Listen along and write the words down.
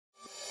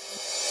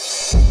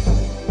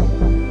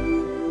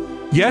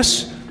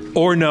yes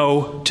or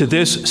no to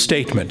this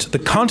statement. The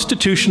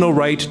constitutional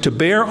right to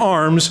bear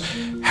arms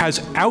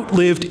has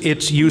outlived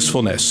its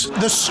usefulness.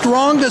 The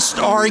strongest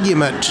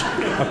argument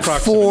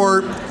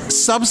for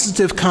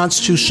substantive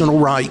constitutional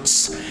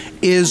rights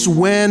is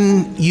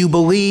when you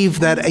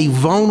believe that a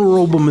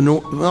vulnerable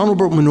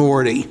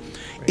minority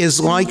is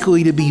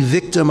likely to be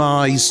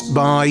victimized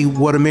by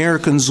what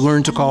Americans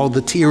learn to call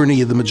the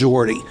tyranny of the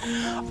majority.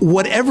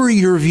 Whatever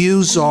your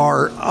views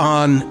are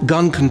on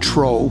gun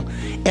control,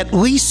 at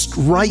least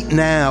right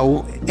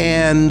now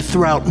and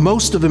throughout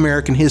most of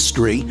American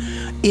history,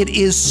 it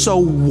is so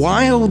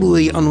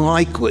wildly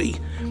unlikely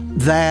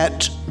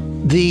that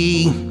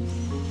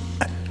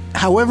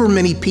however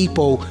many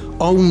people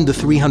own the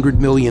 300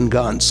 million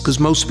guns, because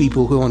most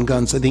people who own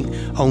guns, I think,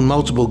 own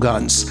multiple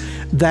guns,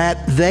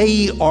 that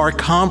they are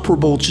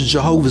comparable to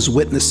Jehovah's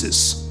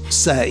Witnesses,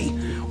 say,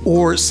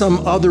 or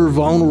some other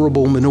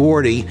vulnerable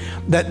minority,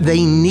 that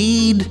they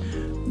need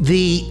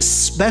the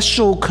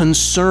special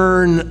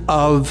concern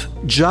of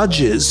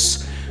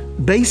judges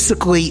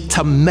basically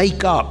to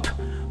make up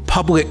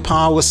public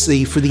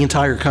policy for the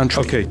entire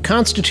country. Okay.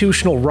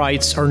 Constitutional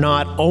rights are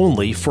not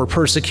only for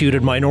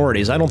persecuted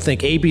minorities. I don't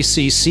think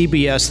ABC,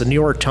 CBS, the New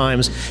York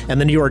Times,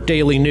 and the New York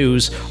Daily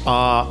News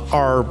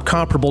are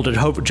comparable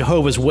to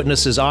Jehovah's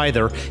Witnesses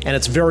either, and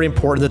it's very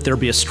important that there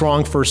be a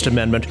strong First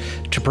Amendment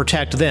to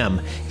protect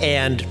them.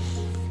 And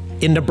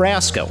in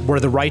Nebraska, where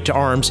the right to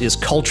arms is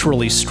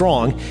culturally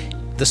strong,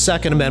 the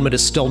Second Amendment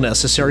is still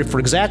necessary for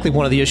exactly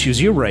one of the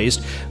issues you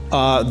raised,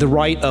 the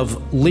right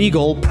of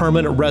legal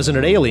permanent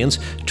resident aliens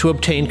to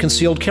obtain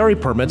concealed carry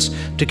permits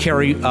to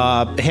carry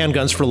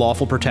handguns for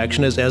lawful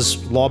protection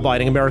as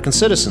law-abiding American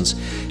citizens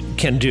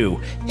can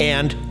do.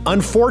 And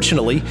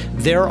unfortunately,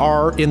 there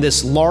are, in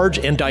this large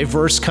and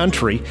diverse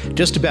country,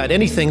 just about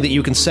anything that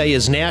you can say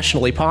is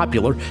nationally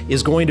popular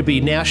is going to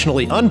be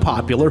nationally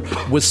unpopular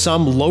with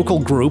some local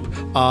group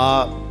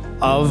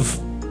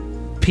of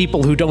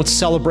people who don't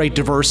celebrate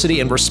diversity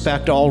and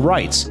respect all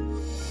rights.